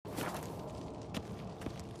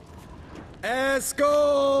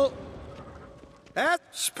Escort!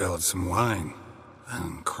 Spilled some wine,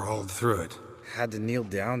 and crawled through it. Had to kneel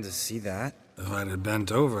down to see that. If I'd have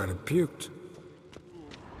bent over, I'd have puked.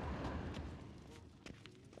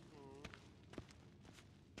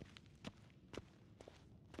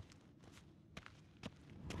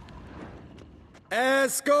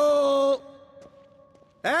 Escort!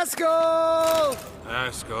 Escort!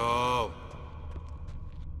 Escort!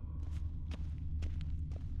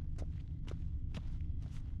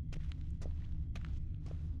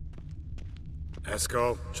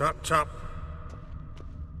 Escort, chop, chop.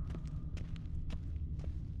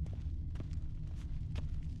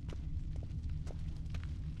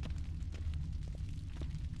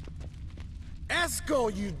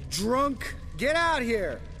 Escort, you drunk! Get out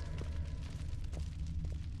here!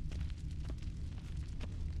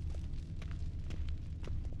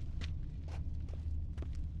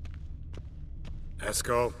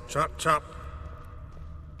 Escort, chop, chop.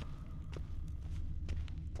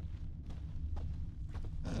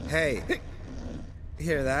 Hey,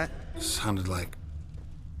 hear that? Sounded like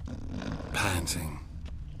panting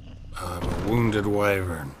of a wounded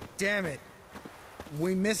wyvern. Damn it.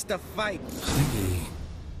 We missed a fight.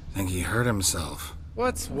 Think he hurt himself.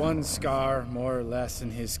 What's one scar, more or less,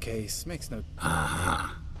 in his case? Makes no...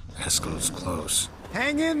 Aha. Esco's close.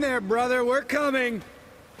 Hang in there, brother. We're coming.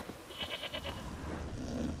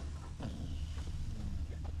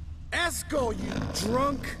 Esco, you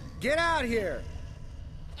drunk! Get out here!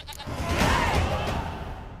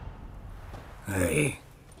 Hey,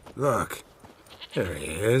 look. There he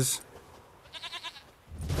is.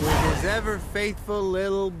 With his ever-faithful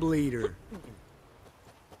little bleeder.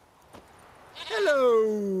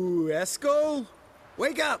 Hello, Esco.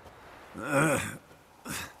 Wake up!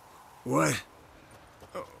 What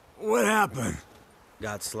happened?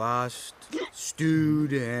 Got sloshed,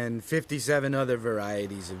 stewed, and 57 other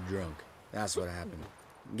varieties of drunk. That's what happened.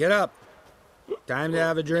 Get up. Time to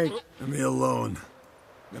have a drink. Leave me alone.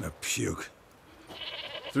 I'm gonna puke.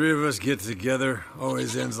 Three of us get together,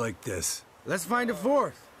 always ends like this. Let's find a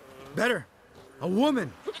fourth. Better. A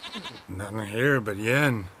woman. Nothing here but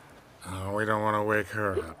Yen. Oh, we don't want to wake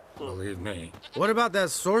her up, believe me. What about that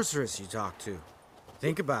sorceress you talked to?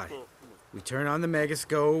 Think about it. We turn on the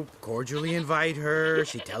megascope, cordially invite her,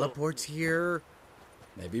 she teleports here.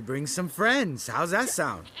 Maybe bring some friends. How's that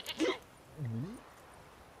sound?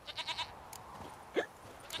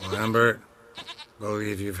 Lambert,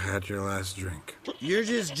 believe you've had your last drink. You're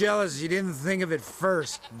just jealous you didn't think of it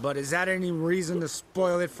first, but is that any reason to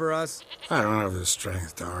spoil it for us? I don't have the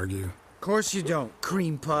strength to argue. Of course you don't,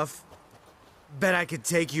 cream puff. Bet I could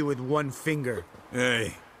take you with one finger.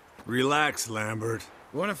 Hey, relax, Lambert.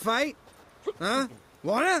 Wanna fight? Huh?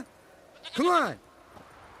 Wanna? Come on!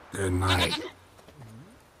 Good night.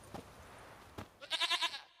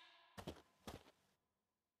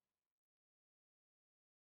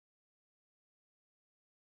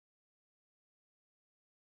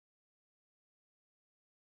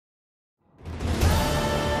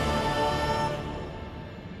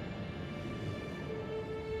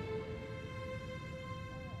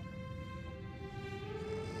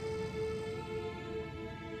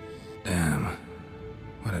 Damn,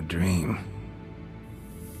 what a dream.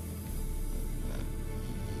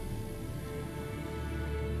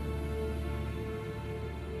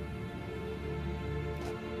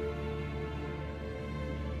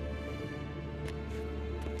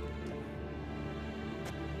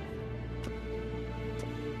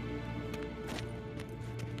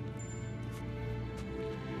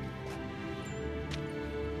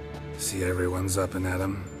 See everyone's up and at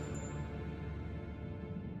 'em.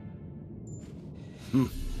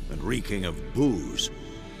 And reeking of booze.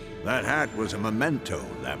 That hat was a memento,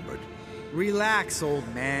 Lambert. Relax, old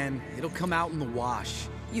man. It'll come out in the wash.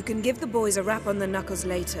 You can give the boys a rap on the knuckles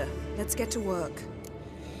later. Let's get to work.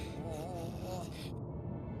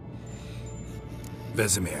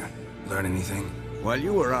 Vesemir, learn anything? While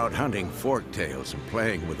you were out hunting forktails and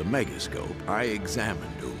playing with the megascope, I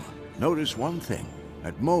examined Uma. Notice one thing.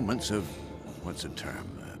 At moments of, what's the term,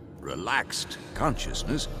 relaxed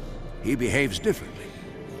consciousness, he behaves differently.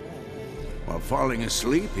 While falling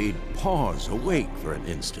asleep, he'd pause awake for an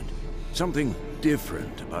instant. Something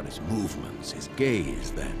different about his movements, his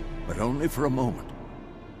gaze then, but only for a moment.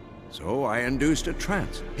 So I induced a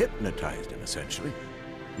trance, hypnotized him essentially.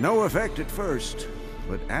 No effect at first,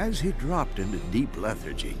 but as he dropped into deep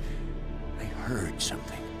lethargy, I heard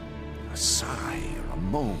something. A sigh or a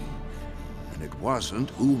moan. And it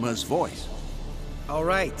wasn't Uma's voice. All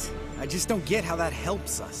right. I just don't get how that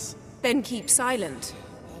helps us. Then keep silent.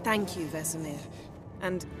 Thank you, Vesemir.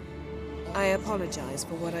 And I apologize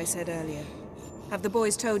for what I said earlier. Have the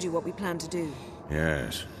boys told you what we plan to do?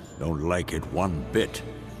 Yes, don't like it one bit.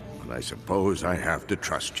 But I suppose I have to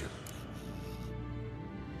trust you.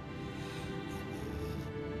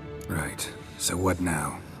 Right. So what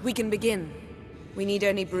now? We can begin. We need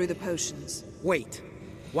only brew the potions. Wait,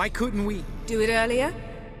 why couldn't we? Do it earlier?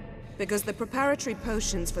 Because the preparatory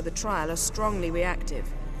potions for the trial are strongly reactive.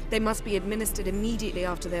 They must be administered immediately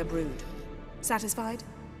after they're brewed. Satisfied?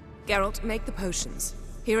 Geralt, make the potions.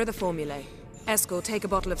 Here are the formulae. Eskel, take a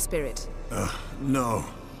bottle of spirit. No.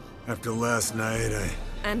 After last night,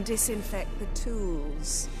 And disinfect the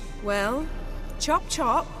tools. Well, chop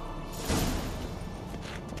chop.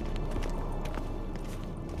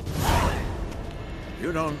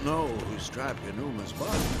 You don't know who strapped in Uma's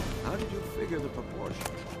body. How did you figure the proportions?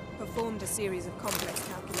 Performed a series of complex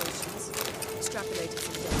calculations. Extrapolated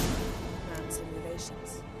some data. Ran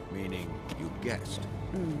simulations. Meaning you guessed.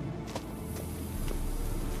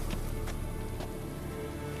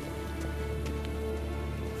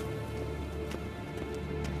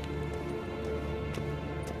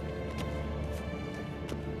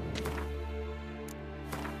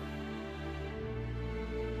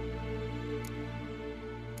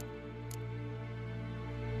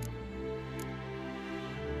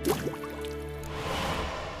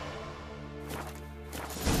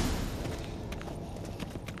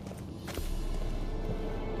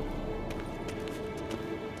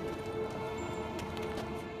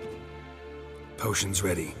 Potion's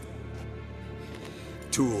ready.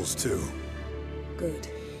 tools too. Good.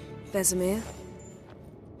 Vesemir?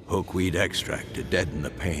 Hookweed extract to deaden the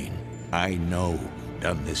pain. I know.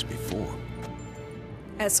 Done this before.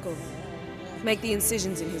 Eskel. Make the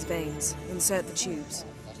incisions in his veins. Insert the tubes.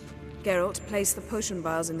 Geralt, place the potion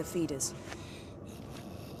vials in the feeders.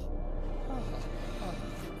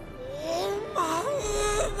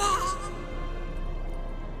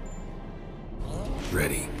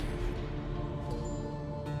 Ready.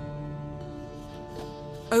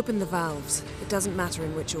 Open the valves. It doesn't matter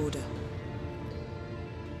in which order.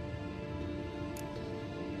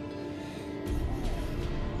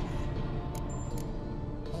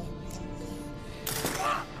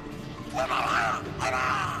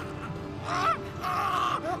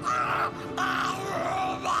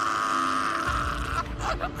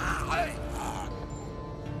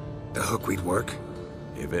 The hookweed work?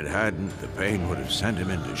 If it hadn't, the pain would have sent him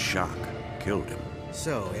into shock, killed him.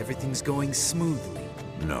 So, everything's going smoothly.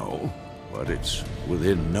 No, but it's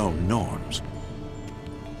within known norms.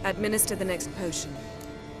 Administer the next potion.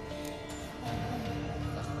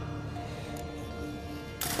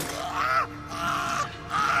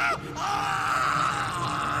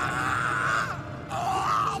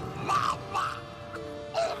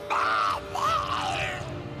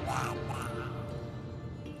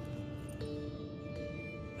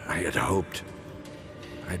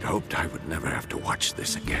 I'd hoped I would never have to watch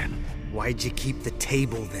this again. Why'd you keep the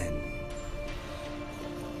table then?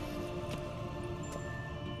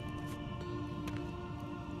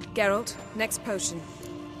 Geralt, next potion.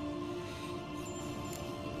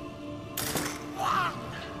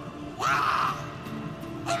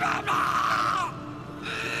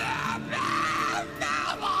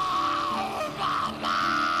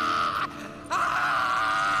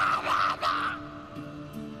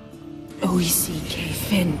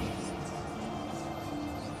 Fin.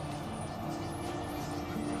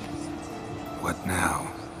 What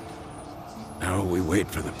now? Now we wait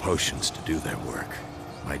for the potions to do their work.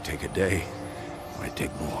 Might take a day, might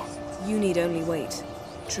take more. You need only wait.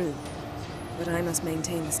 True. But I must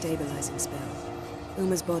maintain the stabilizing spell.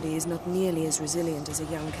 Uma's body is not nearly as resilient as a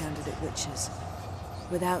young candidate witch's.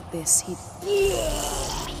 Without this, he'd...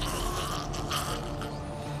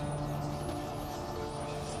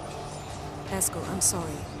 Eskel, I'm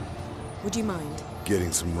sorry. Would you mind?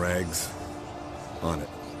 Getting some rags. On it.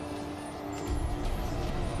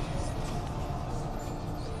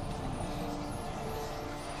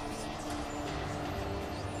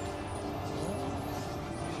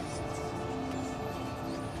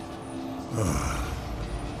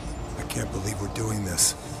 I can't believe we're doing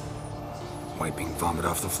this. Wiping vomit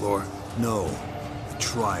off the floor? No. The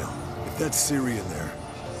trial. If that's Syrian there,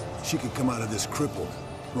 she could come out of this crippled.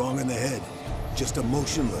 Wrong in the head. Just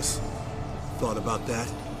emotionless. Thought about that?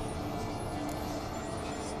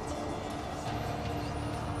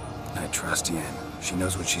 I trust Yen. She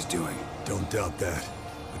knows what she's doing. Don't doubt that.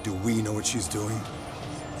 But do we know what she's doing?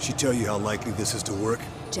 She tell you how likely this is to work?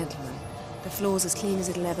 Gentlemen, the floor's as clean as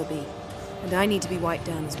it'll ever be. And I need to be wiped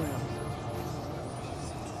down as well.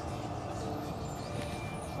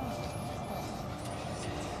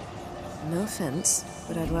 No offense.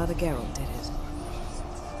 but I'd rather Geralt did it.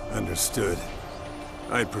 Understood.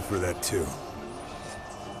 I'd prefer that too.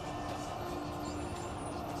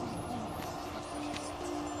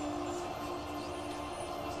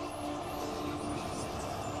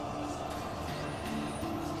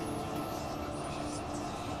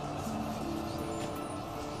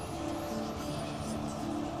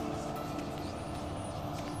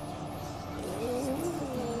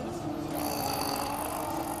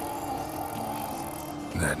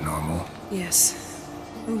 That normal? Yes.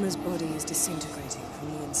 Uma's body is disintegrating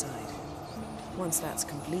from the inside. Once that's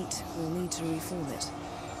complete, we'll need to reform it.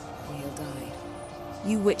 Or he'll die.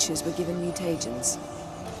 You witches were given mutagens.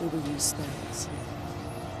 We will use spells.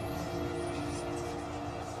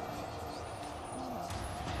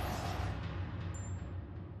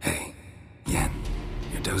 Hey, Yen,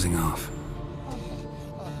 you're dozing off.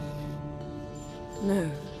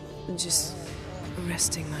 No, I'm just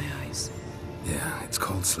resting my eyes. Yeah, it's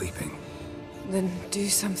called sleeping. Then do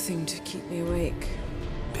something to keep me awake.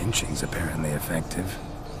 Pinching's apparently effective.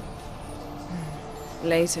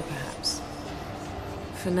 Later, perhaps.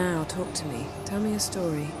 For now, talk to me. Tell me a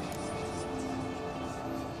story.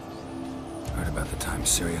 Heard about the time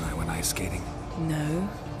Ciri and I went ice skating? No,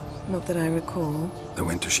 not that I recall. The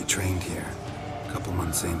winter she trained here. A couple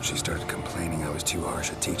months in, she started complaining I was too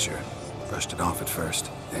harsh a teacher. Brushed it off at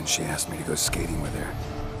first. Then she asked me to go skating with her.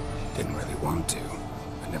 Didn't really want to.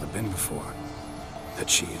 I'd never been before. But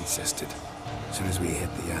she insisted. As soon as we hit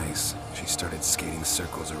the ice, she started skating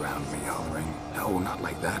circles around me, hollering, "No, not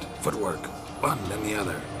like that. Footwork. One, then the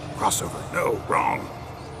other. Crossover. No, wrong.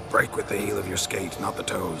 Break with the heel of your skate, not the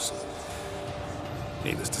toes."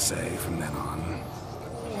 Needless to say, from then on...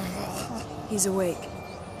 He's awake.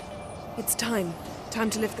 It's time. Time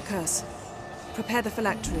to lift the curse. Prepare the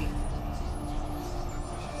phylactery.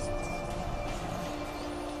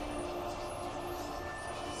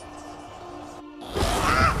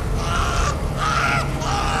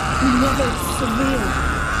 Never severe.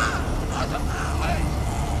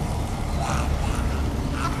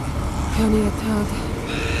 Kaniatag,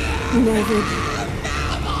 Nevid,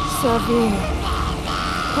 Savir,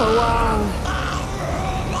 Kowal,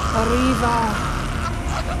 Arriva,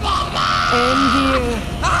 Endir.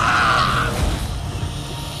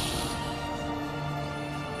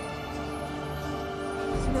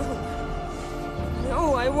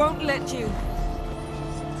 No, I won't let you.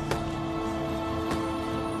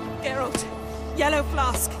 Geralt, yellow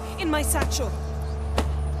flask, in my satchel.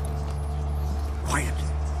 Quiet.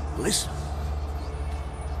 Listen.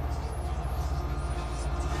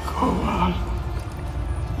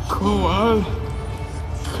 Kowal,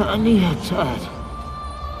 Kaniatad.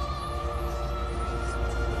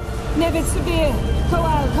 Nevid Severe,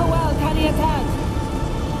 Kowal, Kaniatad.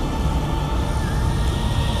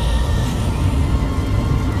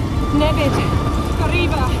 Nevid,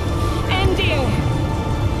 Arriva, Endir.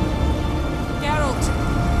 Geralt,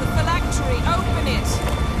 the phylactery, open it!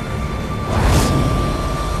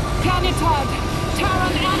 Canitad,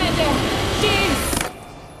 Taran Anada, Diz!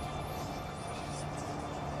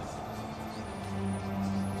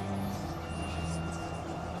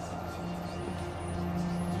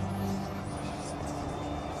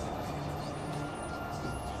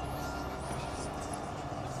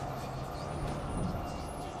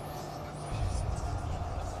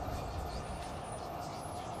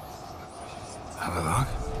 Avalok?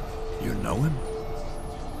 You know him?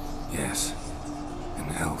 Yes. An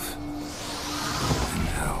elf. In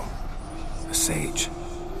hell. A sage.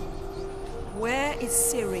 Where is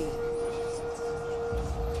Ciri?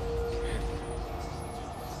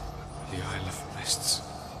 The Isle of Mists.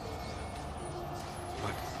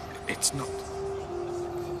 But it's not...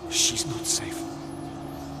 She's not safe.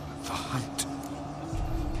 The hunt.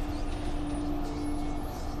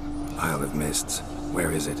 Isle of Mists.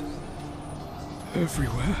 Where is it?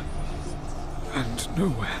 Everywhere. And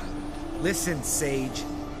nowhere. Listen, Sage.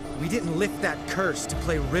 We didn't lift that curse to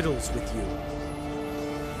play riddles with you.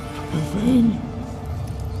 Yvain.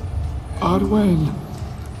 Arwen.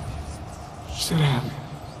 Siran.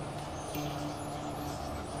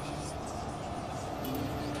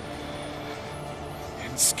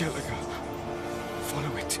 In Skellige.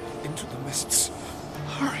 Follow it into the mists.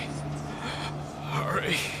 Hurry.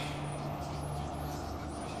 Hurry.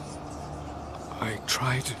 I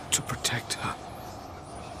tried to protect her.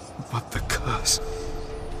 But the curse...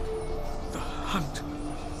 The hunt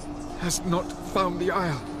has not found the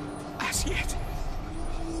Isle as yet.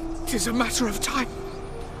 'Tis a matter of time.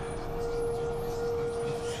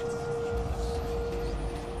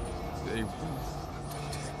 They will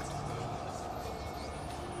detect her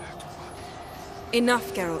at once.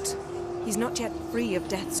 Enough, Geralt. He's not yet free of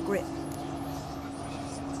death's grip.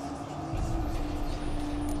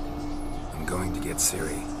 I'm going to get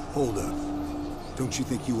Ciri. Hold up. Don't you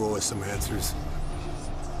think you owe us some answers?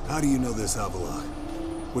 How do you know this Avila?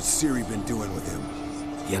 What's Ciri been doing with him?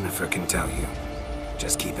 Yennefer can tell you.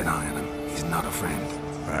 Just keep an eye on him. He's not a friend.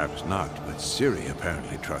 Perhaps not, but Ciri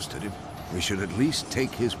apparently trusted him. We should at least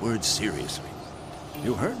take his words seriously.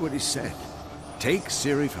 You heard what he said. Take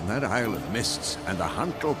Ciri from that Isle of Mists, and the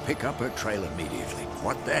hunt will pick up her trail immediately.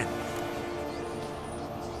 What then?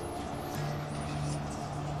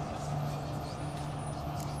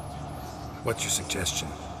 What's your suggestion?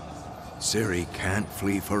 Ciri can't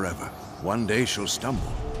flee forever. One day she'll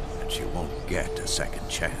stumble, and she won't get a second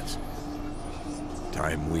chance.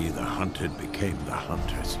 Time we, the hunted, became the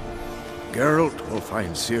hunters. Geralt will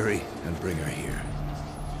find Ciri and bring her here,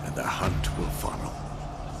 and the hunt will follow.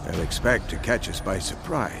 They'll expect to catch us by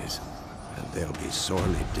surprise, and they'll be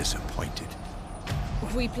sorely disappointed.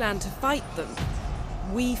 We plan to fight them.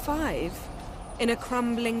 We five? In a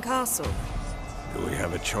crumbling castle? Do we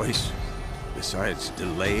have a choice? Besides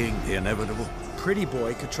delaying the inevitable? Pretty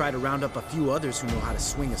boy could try to round up a few others who know how to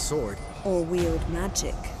swing a sword. Or wield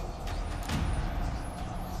magic.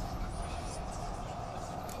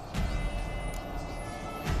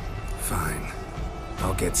 Fine.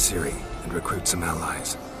 I'll get Ciri and recruit some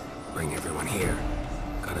allies. Bring everyone here.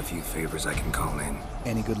 Got a few favors I can call in.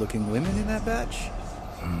 Any good-looking women in that batch?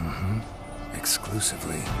 Mm-hmm.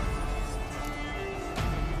 Exclusively.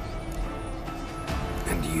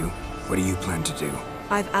 And you? What do you plan to do?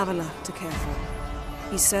 I've Avila to care for.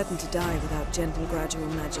 He's certain to die without gentle, gradual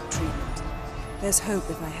magic treatment. There's hope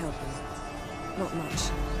if I help him. Not much,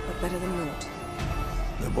 but better than naught.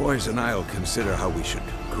 The boys and I'll consider how we should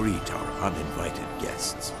greet our uninvited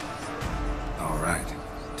guests. All right.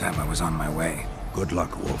 Time I was on my way. Good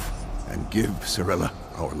luck, Wolf, and give Cirilla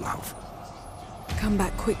our love. Come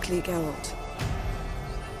back quickly, Geralt.